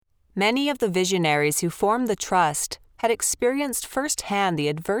Many of the visionaries who formed the Trust had experienced firsthand the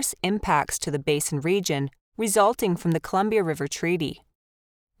adverse impacts to the basin region resulting from the Columbia River Treaty.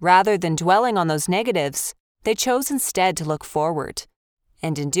 Rather than dwelling on those negatives, they chose instead to look forward,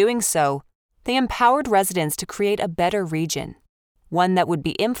 and in doing so, they empowered residents to create a better region, one that would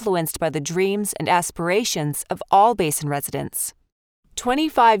be influenced by the dreams and aspirations of all basin residents.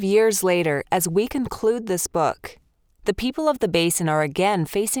 25 years later, as we conclude this book, the people of the basin are again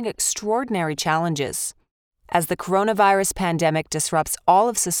facing extraordinary challenges. As the coronavirus pandemic disrupts all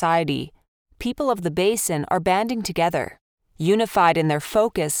of society, people of the basin are banding together, unified in their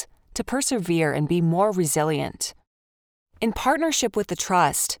focus to persevere and be more resilient. In partnership with the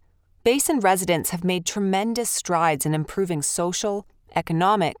Trust, basin residents have made tremendous strides in improving social,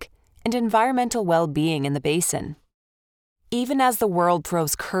 economic, and environmental well-being in the basin. Even as the world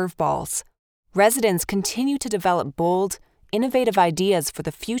throws curveballs, residents continue to develop bold, innovative ideas for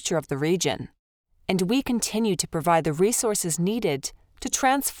the future of the region, and we continue to provide the resources needed to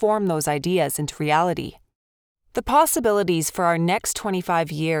transform those ideas into reality. The possibilities for our next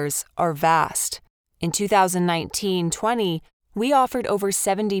 25 years are vast. In 2019-20, we offered over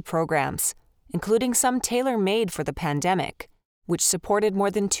 70 programs, including some tailor-made for the pandemic, which supported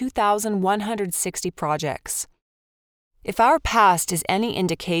more than 2,160 projects. If our past is any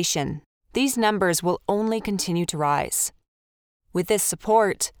indication, these numbers will only continue to rise. With this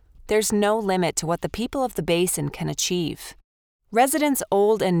support, there's no limit to what the people of the basin can achieve. Residents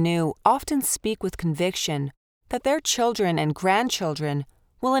old and new often speak with conviction that their children and grandchildren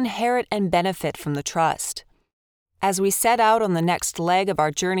will inherit and benefit from the Trust. As we set out on the next leg of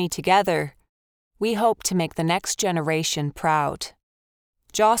our journey together, we hope to make the next generation proud.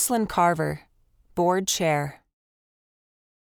 Jocelyn Carver, Board Chair.